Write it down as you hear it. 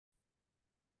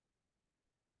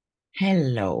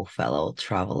Hello, fellow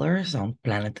travelers on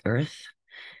planet Earth.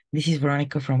 This is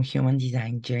Veronica from Human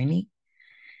Design Journey,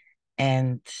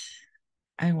 and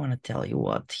I want to tell you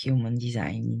what human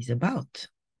design is about.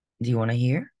 Do you want to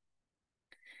hear?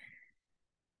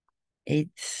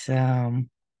 It's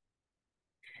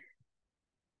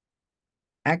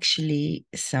actually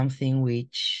something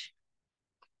which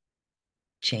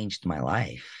changed my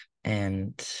life,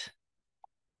 and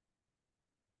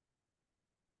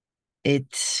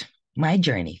it's my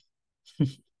journey.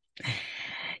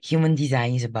 Human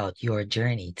design is about your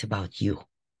journey, it's about you.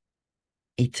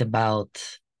 It's about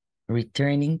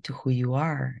returning to who you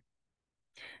are,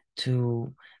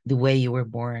 to the way you were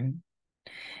born,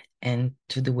 and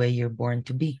to the way you're born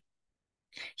to be.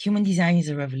 Human design is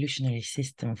a revolutionary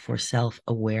system for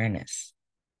self-awareness.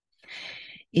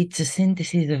 It's a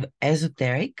synthesis of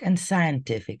esoteric and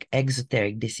scientific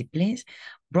exoteric disciplines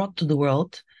brought to the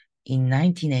world in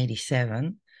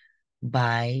 1987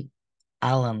 by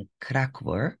Alan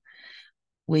Krakauer,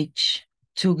 which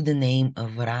took the name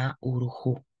of Ra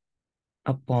Uruhu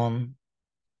upon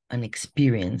an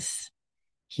experience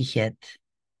he had,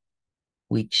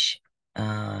 which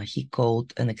he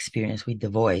called an experience with the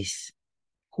voice,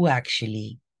 who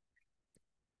actually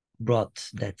brought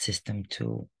that system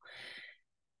to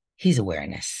his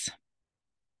awareness.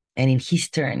 And in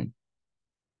his turn,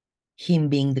 him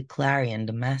being the clarion,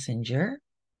 the messenger,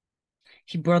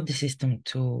 he brought the system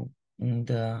to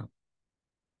the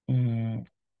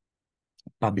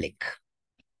public.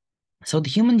 So the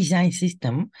human design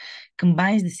system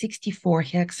combines the 64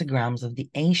 hexagrams of the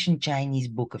ancient Chinese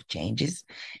Book of Changes,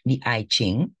 the I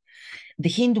Ching, the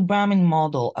Hindu Brahmin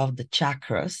model of the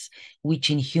chakras, which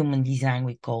in human design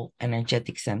we call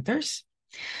energetic centers,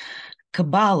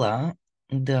 Kabbalah,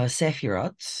 the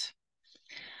Sephiroths,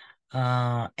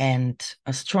 and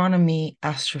astronomy,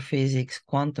 astrophysics,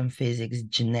 quantum physics,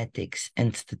 genetics,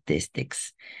 and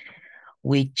statistics,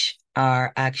 which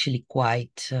are actually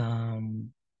quite a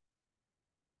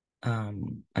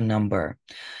number,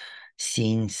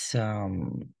 since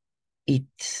this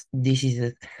is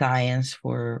a science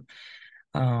for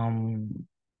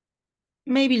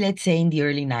maybe, let's say, in the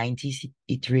early 90s,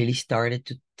 it really started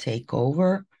to take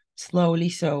over slowly.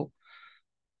 So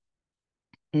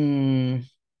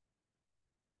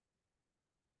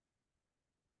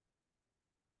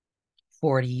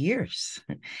 40 years,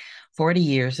 40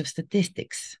 years of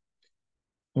statistics,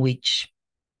 which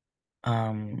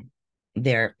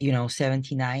there,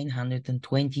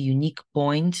 7,920 unique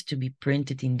points to be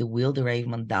printed in the wheel, the Rave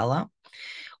Mandala,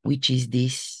 which is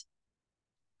this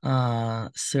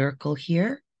circle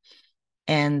here.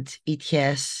 And it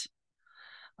has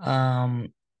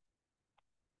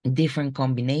different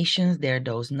combinations. There are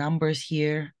those numbers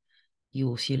here. You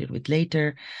will see a little bit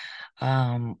later,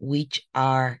 which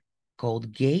are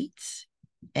called gates.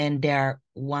 And there are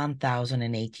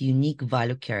 1,008 unique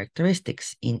value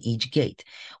characteristics in each gate,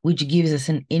 which gives us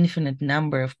an infinite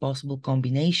number of possible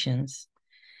combinations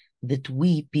that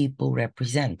we people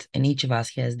represent. And each of us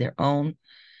has their own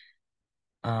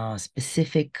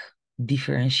specific,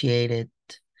 differentiated,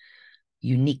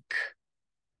 unique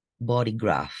body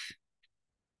graph,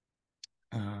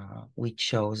 which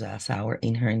shows us our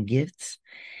inherent gifts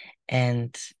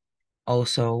and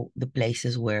also the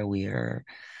places where we are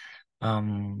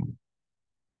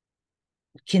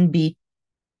can be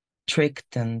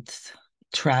tricked and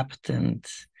trapped and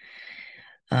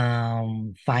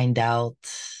find out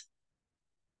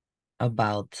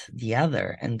about the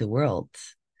other and the world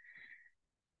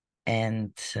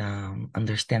and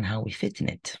understand how we fit in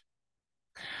it.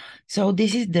 So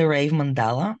this is the Rave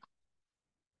Mandala,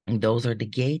 and those are the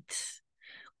gates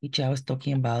which I was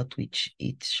talking about, which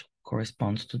each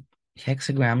corresponds to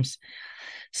hexagrams.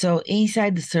 So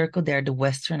inside the circle, there are the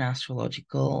Western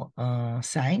astrological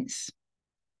signs.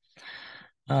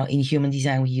 In human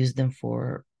design, we use them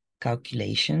for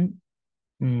calculation,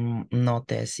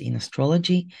 not as in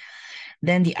astrology.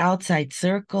 Then the outside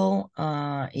circle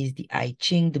is the I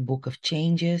Ching, the Book of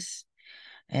Changes,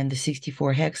 and the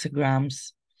 64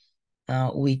 hexagrams,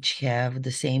 which have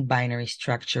the same binary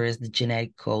structure as the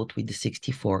genetic code with the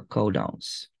 64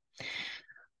 codons.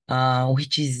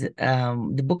 Which is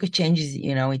the Book of Changes,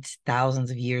 it's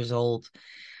thousands of years old,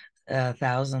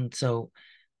 so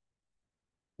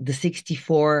the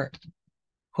 64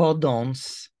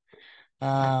 codons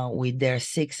with their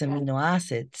 6 amino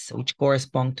acids, which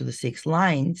correspond to the 6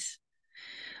 lines,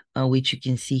 which you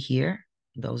can see here.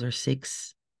 Those are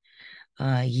 6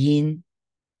 yin,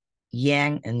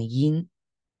 yang, and yin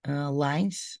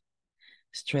lines,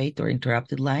 straight or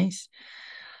interrupted lines.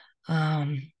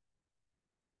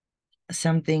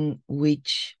 Something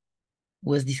which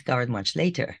was discovered much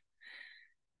later,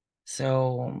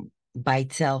 So by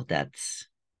itself, that's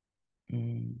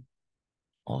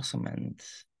awesome and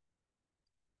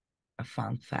a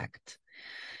fun fact.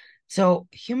 So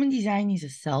human design is a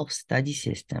self-study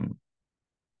system,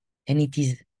 and it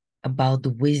is about the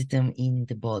wisdom in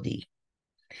the body.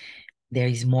 There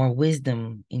is more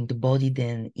wisdom in the body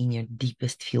than in your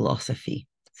deepest philosophy,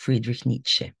 Friedrich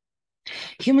Nietzsche.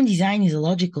 Human design is a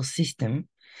logical system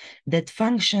that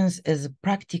functions as a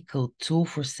practical tool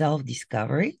for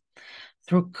self-discovery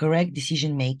through correct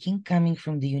decision-making coming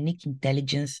from the unique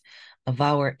intelligence of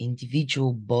our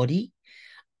individual body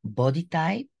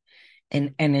type,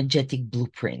 and energetic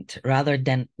blueprint, rather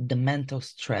than the mental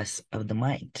stress of the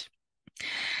mind.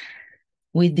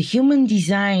 With the human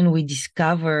design, we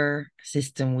discover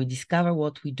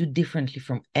what we do differently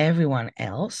from everyone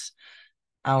else,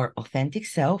 our authentic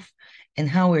self, and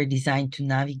how we're designed to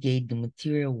navigate the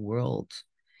material world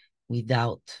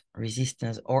without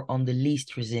resistance or on the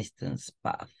least resistance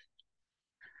path.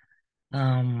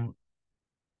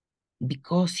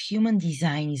 Because human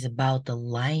design is about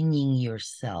aligning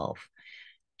yourself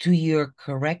to your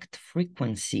correct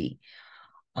frequency,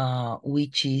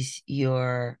 which is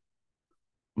your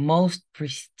most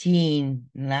pristine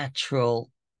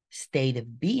natural state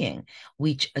of being,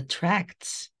 which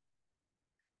attracts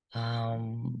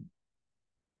the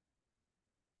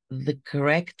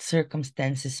correct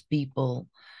circumstances, people,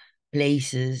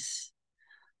 places,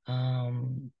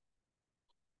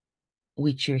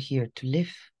 which you're here to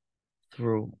live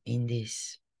through in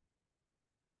this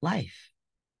life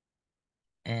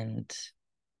and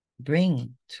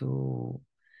bring to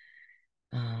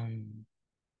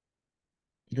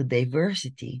the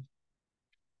diversity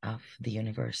of the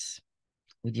universe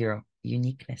with your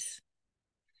uniqueness.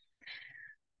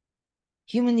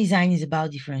 Human design is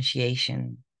about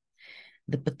differentiation.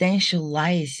 The potential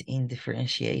lies in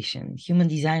differentiation. Human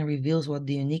design reveals what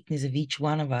the uniqueness of each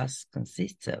one of us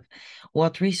consists of,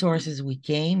 what resources we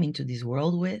came into this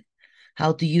world with,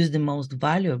 how to use them most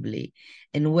valuably,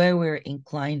 and where we're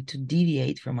inclined to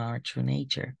deviate from our true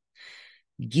nature.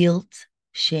 Guilt,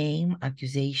 shame,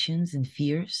 accusations, and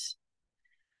fears,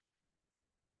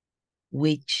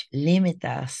 which limit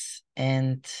us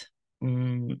and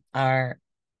are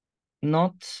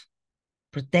not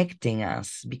protecting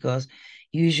us, because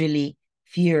usually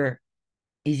fear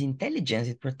is intelligence,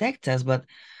 it protects us, but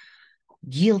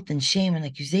guilt and shame and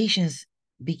accusations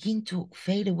begin to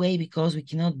fade away because we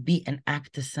cannot be and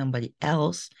act as somebody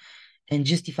else and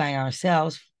justifying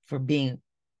ourselves for being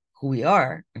who we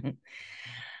are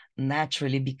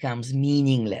naturally becomes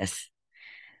meaningless.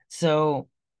 So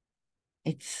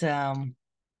it's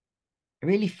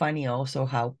really funny also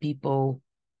how people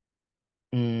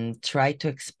try to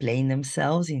explain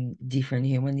themselves in different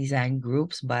human design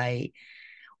groups by,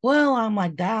 well, I'm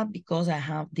like that because I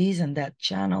have this and that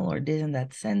channel or this and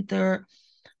that center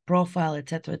profile,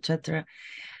 etc., etc.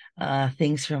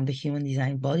 Things from the human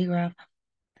design body graph,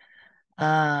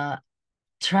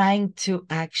 trying to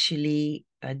actually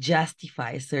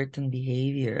justify certain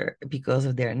behavior because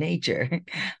of their nature,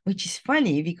 which is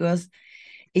funny because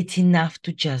it's enough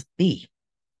to just be,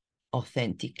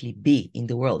 authentically be in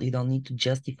the world. You don't need to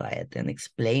justify it and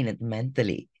explain it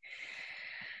mentally.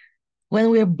 When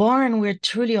we're born, we're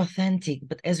truly authentic,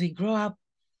 but as we grow up,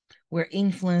 we're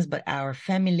influenced by our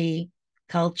family,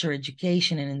 culture,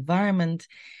 education, and environment,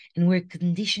 and we're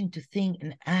conditioned to think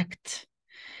and act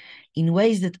in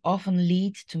ways that often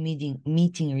lead to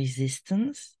meeting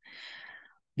resistance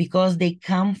because they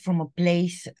come from a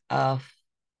place of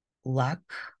lack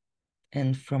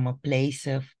and from a place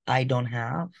of I don't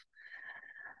have.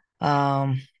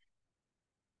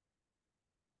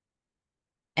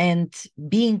 And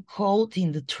being caught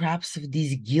in the traps of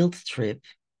this guilt trip,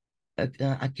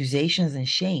 accusations and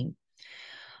shame,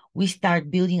 we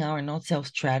start building our not-self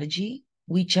strategy,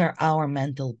 which are our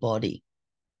mental body.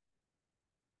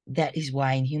 That is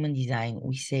why in human design,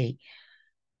 we say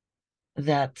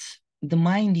that the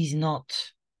mind is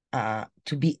not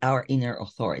to be our inner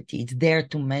authority. It's there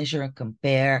to measure,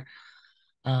 compare,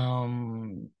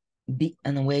 be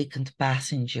an awakened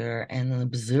passenger and an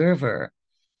observer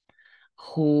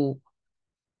who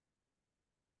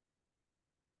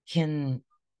can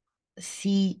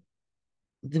see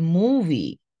the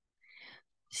movie,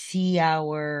 see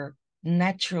our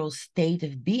natural state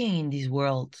of being in this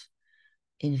world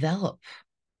envelop,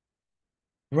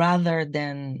 rather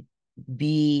than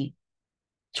be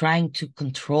trying to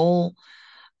control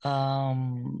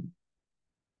the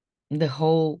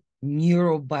whole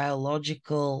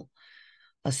neurobiological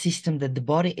system that the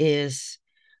body is,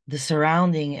 the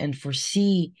surrounding, and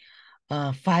foresee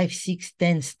 5, 6,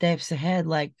 10 steps ahead,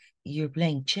 like you're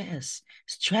playing chess,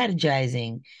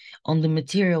 strategizing on the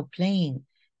material plane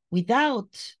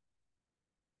without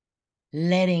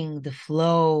letting the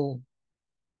flow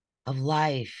of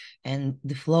life and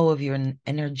the flow of your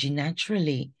energy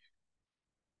naturally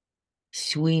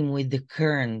swim with the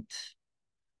current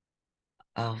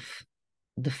of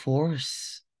the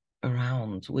force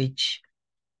around to which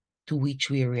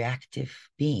we are reactive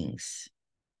beings.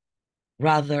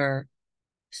 Rather,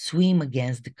 swim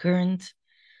against the current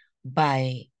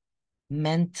by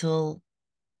mental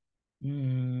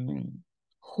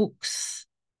hooks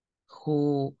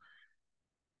who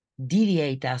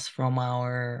deviate us from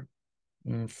our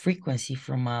frequency,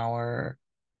 from our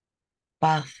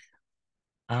path,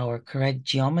 our correct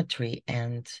geometry,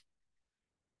 and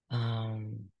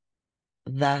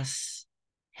thus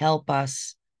help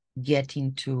us get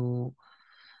into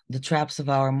the traps of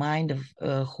our mind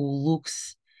who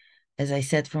looks, as I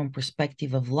said, from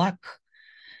perspective of luck,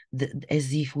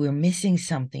 as if we're missing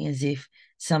something, as if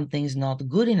something's not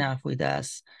good enough with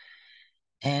us,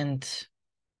 and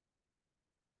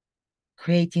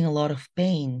creating a lot of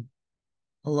pain,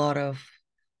 a lot of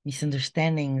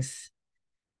misunderstandings,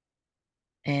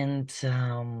 and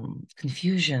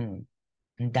confusion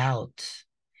and doubt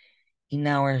in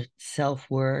our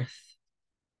self-worth,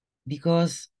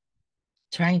 because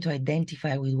trying to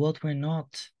identify with what we're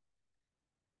not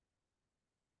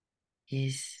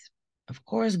is, of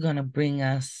course, going to bring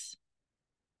us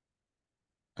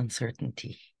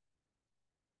uncertainty.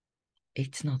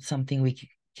 It's not something we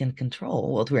can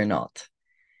control, what we're not.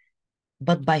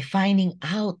 But by finding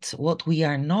out what we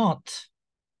are not,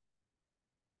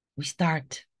 we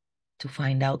start to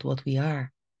find out what we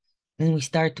are. Then we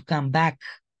start to come back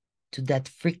to that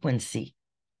frequency,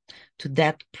 to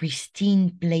that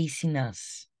pristine place in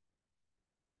us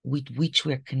with which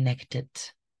we're connected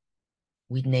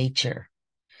with nature,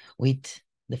 with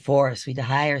the force, with the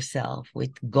higher self,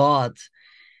 with God,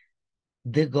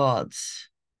 the gods,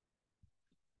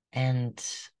 and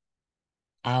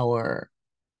our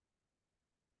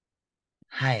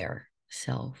higher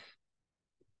self,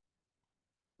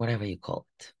 whatever you call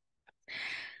it.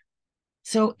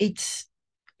 So it's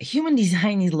human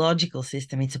design is logical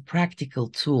system. It's a practical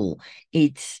tool.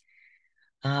 It's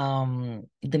the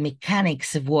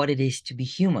mechanics of what it is to be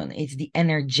human. It's the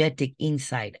energetic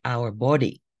inside our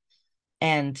body.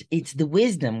 And it's the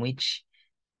wisdom which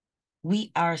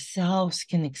we ourselves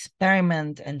can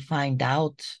experiment and find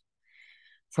out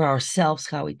for ourselves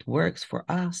how it works for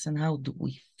us and how do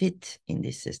we fit in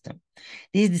this system.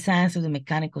 This is the science of the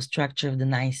mechanical structure of the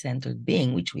nine-centered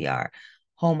being, which we are,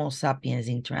 Homo sapiens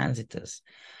intransitus.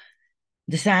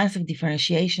 The science of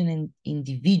differentiation and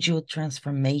individual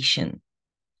transformation.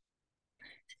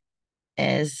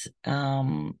 As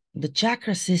the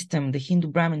chakra system, the Hindu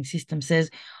Brahmin system says,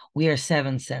 we are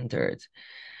seven-centered.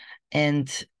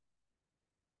 And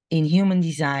in human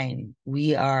design,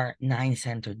 we are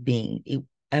nine-centered being.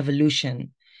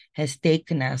 Evolution has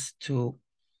taken us to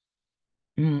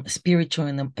spiritual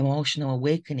and emotional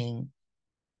awakening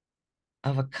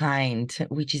of a kind,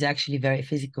 which is actually very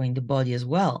physical in the body as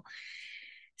well,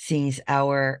 since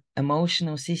our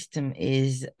emotional system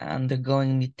is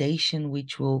undergoing mutation,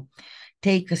 which will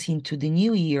take us into the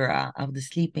new era of the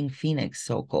sleeping phoenix,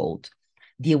 so-called,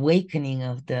 the awakening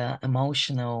of the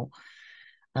emotional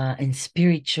and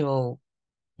spiritual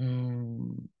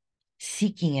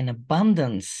seeking an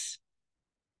abundance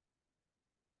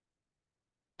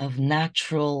of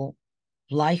natural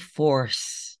life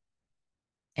force,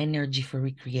 energy for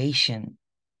recreation,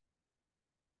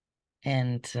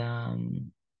 and for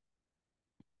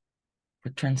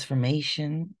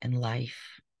transformation and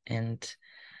life, and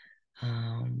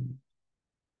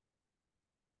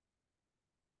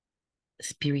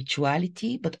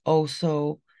spirituality, but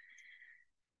also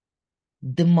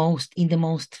in the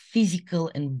most physical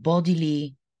and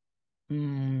bodily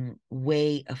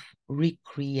way of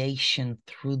recreation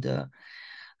through the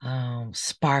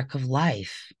spark of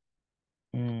life.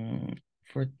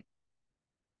 For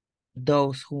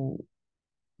those who,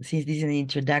 since this is an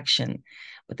introduction,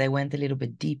 but I went a little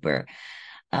bit deeper,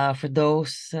 for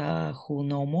those who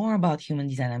know more about human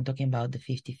design, I'm talking about the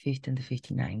 55th and the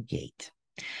 59th gate.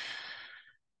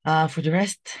 For the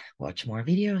rest, watch more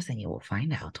videos and you will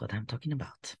find out what I'm talking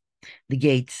about. The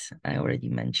gates I already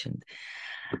mentioned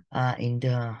in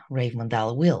the Rave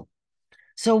Mandala wheel.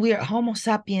 So we are Homo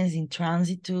sapiens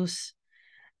intransitus,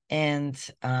 and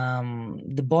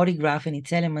the body graph and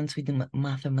its elements with the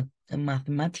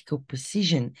mathematical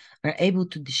precision are able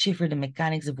to decipher the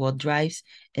mechanics of what drives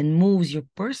and moves your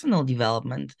personal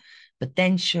development,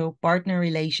 potential, partner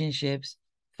relationships,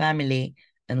 family,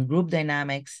 and group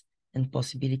dynamics, and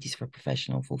possibilities for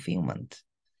professional fulfillment.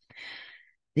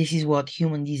 This is what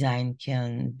human design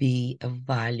can be of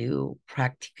value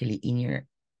practically in your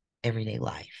everyday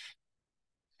life.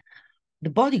 The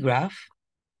body graph,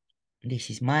 this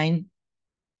is mine,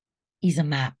 is a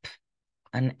map,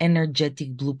 an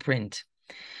energetic blueprint,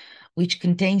 which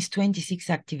contains 26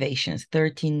 activations,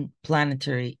 13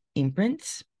 planetary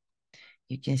imprints.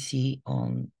 You can see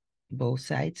on both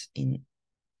sides in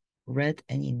red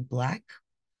and in black.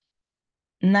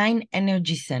 9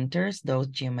 energy centers, those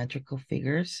geometrical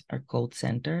figures are called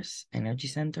centers, energy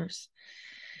centers.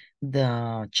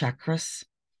 The chakras.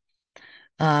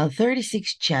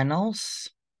 36 channels.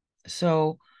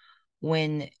 So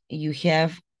when you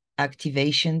have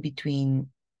activation between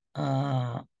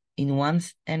in one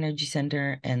energy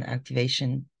center and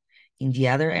activation in the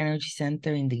other energy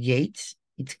center in the gates,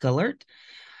 it's colored,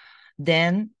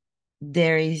 then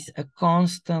there is a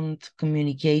constant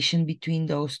communication between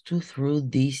those two through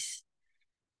this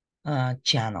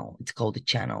channel. It's called the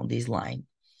channel, this line.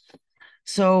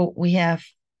 So we have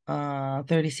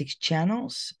 36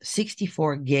 channels,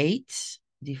 64 gates,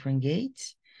 different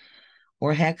gates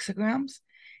or hexagrams,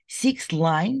 6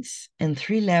 lines, and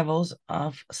 3 levels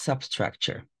of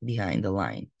substructure behind the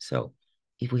line. So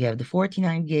if we have the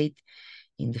 49 gate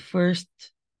in the first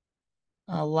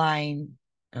line,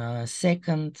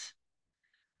 second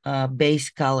base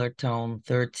color tone,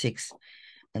 third, sixth,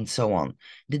 and so on.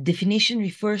 The definition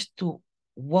refers to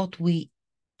what will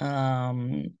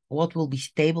be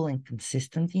stable and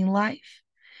consistent in life.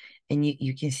 And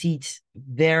you can see it's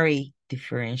very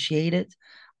differentiated.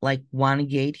 Like one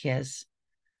gate has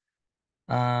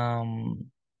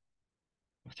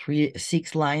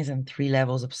 6 lines and 3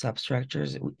 levels of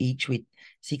substructures, each with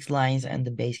 6 lines, and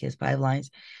the base has 5 lines.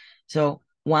 So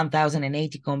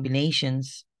 1,080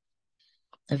 combinations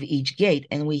of each gate.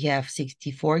 And we have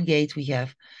 64 gates. We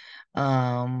have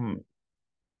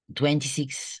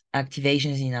 26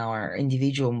 activations in our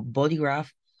individual body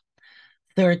graph,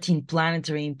 13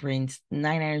 planetary imprints,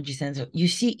 9 energy centers. You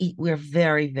see, we're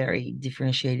very, very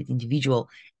differentiated individual,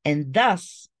 and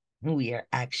thus we are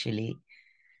actually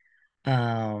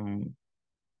very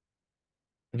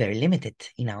limited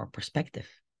in our perspective.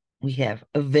 We have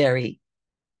a very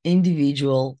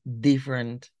individual,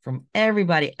 different from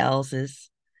everybody else's,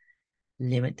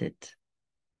 limited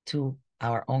to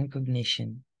our own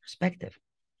cognition perspective.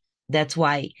 That's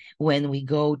why when we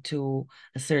go to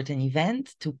a certain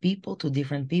event, to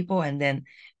different people, and then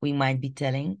we might be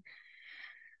telling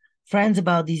friends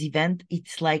about this event,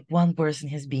 it's like one person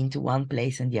has been to one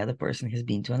place and the other person has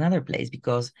been to another place,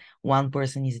 because one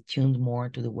person is attuned more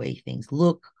to the way things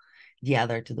look, the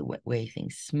other to the way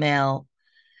things smell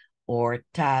or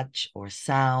touch or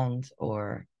sound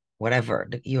or whatever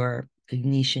your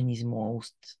cognition is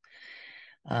most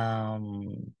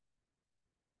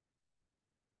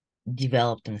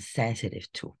developed and sensitive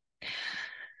to.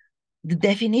 The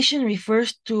definition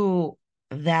refers to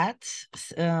that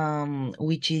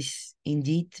which is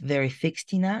indeed very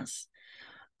fixed in us.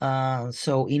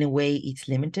 So in a way, it's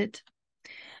limited.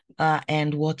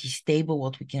 And what is stable,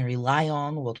 what we can rely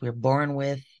on, what we're born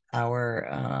with,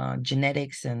 our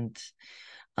genetics, and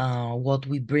what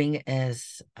we bring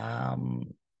as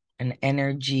an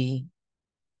energy,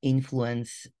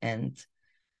 influence, and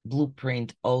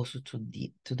blueprint also to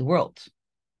the world.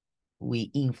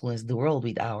 We influence the world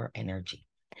with our energy.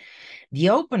 The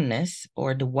openness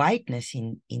or the whiteness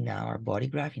in our body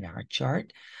graph, in our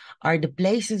chart, are the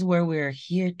places where we're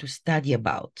here to study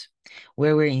about,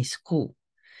 where we're in school.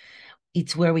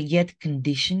 It's where we get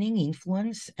conditioning,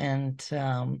 influence, and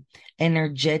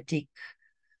energetic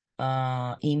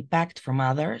impact from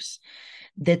others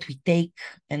that we take,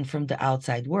 and from the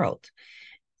outside world.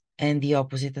 And the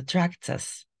opposite attracts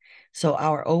us. So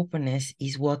our openness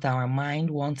is what our mind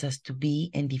wants us to be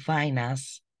and define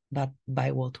us, but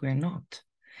by what we're not.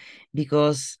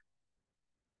 Because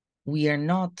we are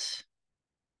not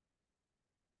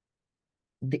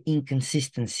the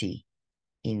inconsistency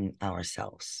in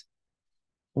ourselves.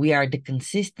 We are the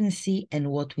consistency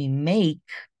and what we make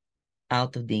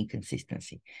out of the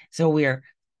inconsistency. So we are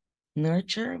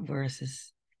nature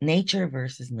versus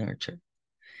nurture.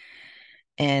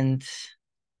 And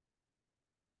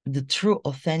the true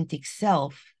authentic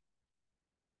self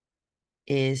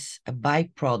is a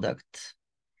byproduct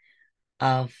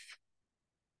of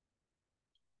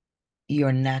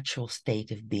your natural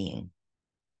state of being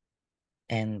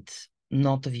and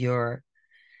not of your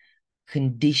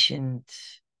conditioned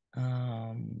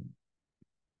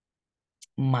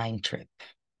mind trip,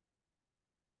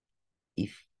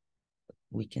 if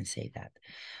we can say that.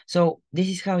 So this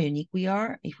is how unique we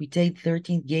are. If we take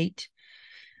 13th gate,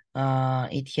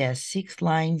 It has 6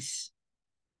 lines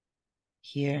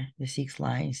here, the 6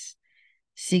 lines,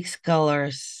 6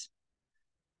 colors,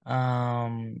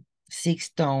 6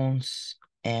 tones,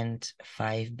 and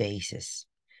 5 bases.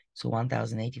 So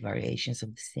 1080 variations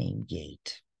of the same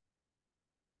gate.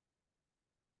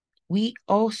 We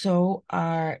also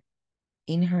are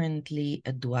inherently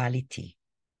a duality.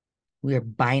 We are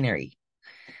binary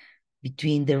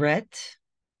between the red,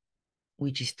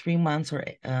 which is 3 months or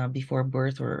before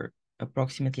birth, or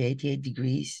approximately 88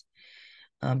 degrees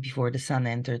before the sun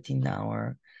entered in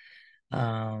our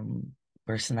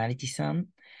personality sun,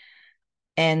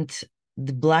 and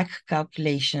the black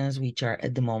calculations, which are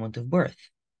at the moment of birth.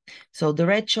 So the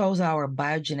red shows our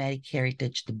biogenetic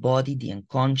heritage, the body, the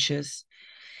unconscious,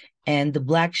 and the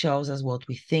black shows us what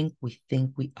we think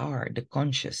we are, the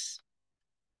conscious,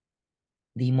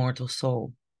 the immortal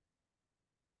soul,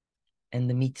 and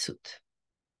the meat suit.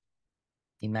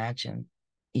 Imagine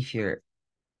if you're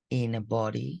in a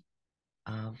body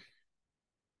of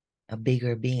a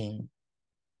bigger being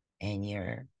and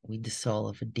you're with the soul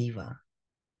of a diva,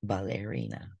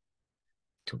 ballerina.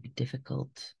 It will be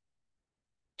difficult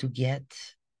to get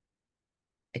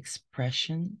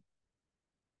expression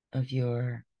of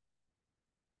your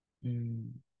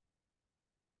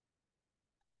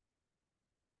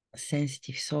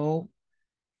sensitive soul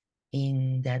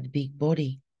in that big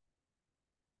body,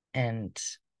 and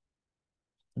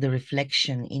the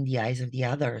reflection in the eyes of the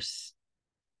others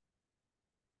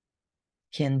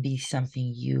can be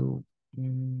something you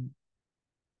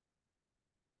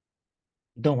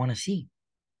don't want to see.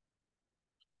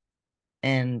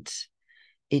 And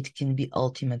it can be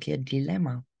ultimately a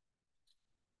dilemma.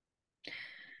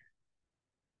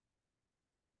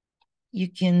 You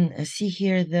can see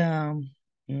here the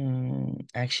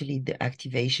actually the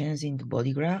activations in the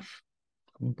body graph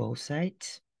on both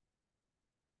sides,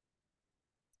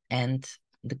 and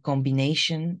the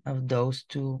combination of those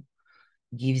two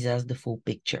gives us the full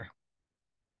picture.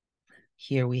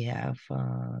 Here we have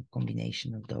a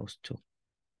combination of those two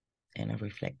and a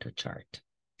reflector chart.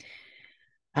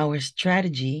 Our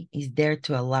strategy is there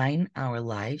to align our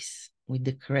lives with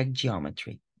the correct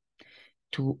geometry,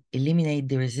 to eliminate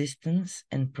the resistance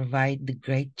and provide the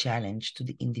great challenge to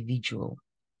the individual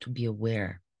to be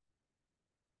aware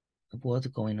of what's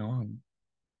going on.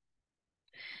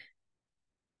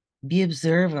 Be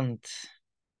observant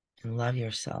and love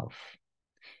yourself.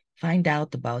 Find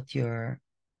out about your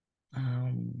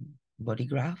body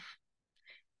graph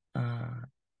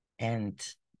and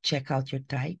check out your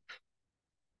type.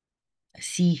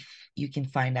 See if you can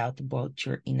find out about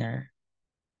your inner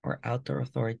or outer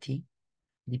authority,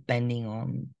 depending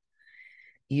on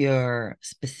your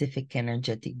specific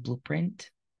energetic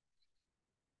blueprint.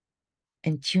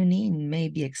 And tune in,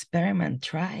 maybe experiment,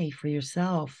 try for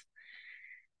yourself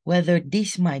whether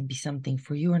this might be something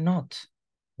for you or not.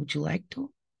 Would you like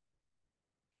to?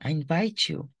 I invite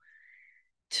you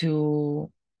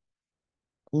to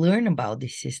learn about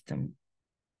this system,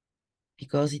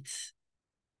 because it's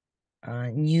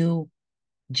a new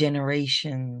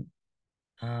generation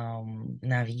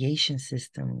navigation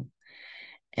system,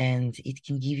 and it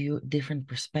can give you a different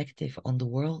perspective on the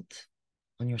world,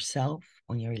 on yourself,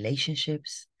 on your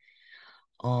relationships,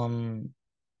 on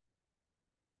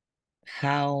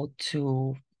how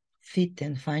to fit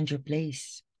and find your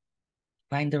place,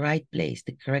 find the right place,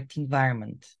 the correct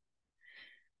environment,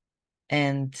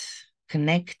 and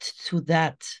connect to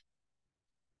that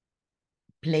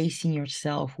place in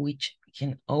yourself, which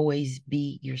can always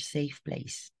be your safe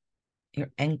place, your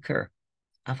anchor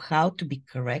of how to be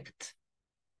correct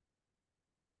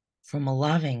from a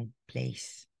loving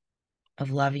place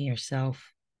of loving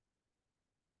yourself,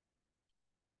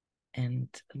 and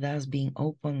thus being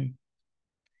open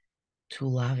to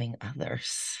loving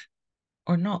others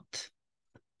or not,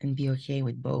 and be okay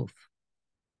with both.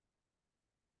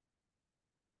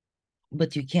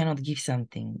 But you cannot give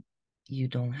something you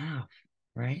don't have,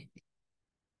 right?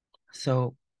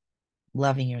 So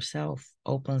loving yourself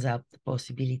opens up the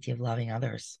possibility of loving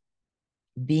others.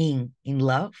 Being in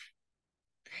love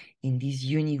in this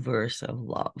universe of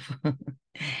love.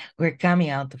 We're coming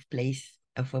out of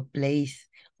a place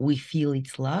we feel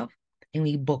it's love, and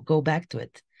we go back to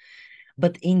it.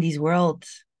 But in this world,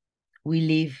 we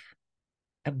live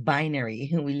a binary,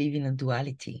 we live in a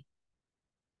duality,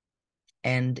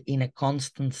 and in a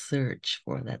constant search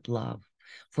for that love,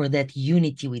 for that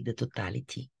unity with the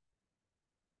totality,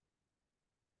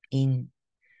 in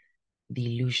the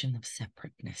illusion of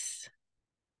separateness,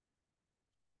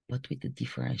 but with a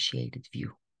differentiated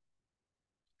view.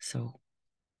 So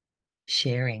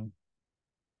sharing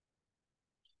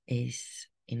is,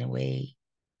 in a way,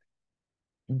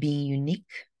 being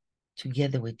unique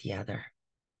together with the other.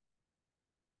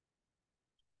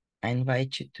 I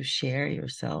invite you to share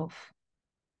yourself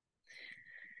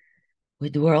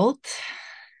with the world,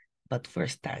 but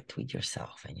first start with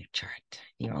yourself and your chart,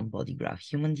 your own body graph.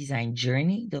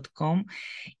 HumanDesignJourney.com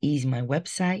is my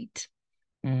website.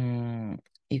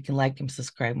 You can like and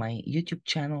subscribe my YouTube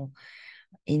channel,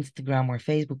 Instagram or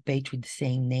Facebook page with the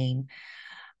same name,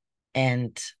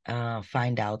 and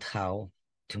find out how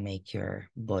to make your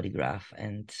body graph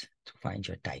and to find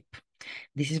your type.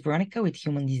 This is Veronica with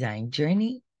Human Design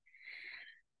Journey.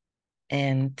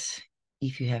 And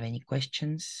if you have any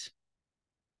questions,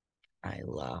 I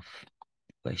love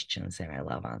questions and I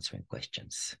love answering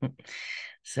questions.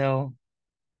 So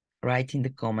write in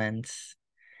the comments.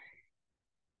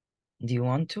 Do you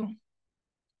want to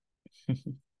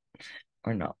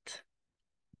or not?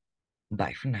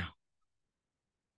 Bye for now.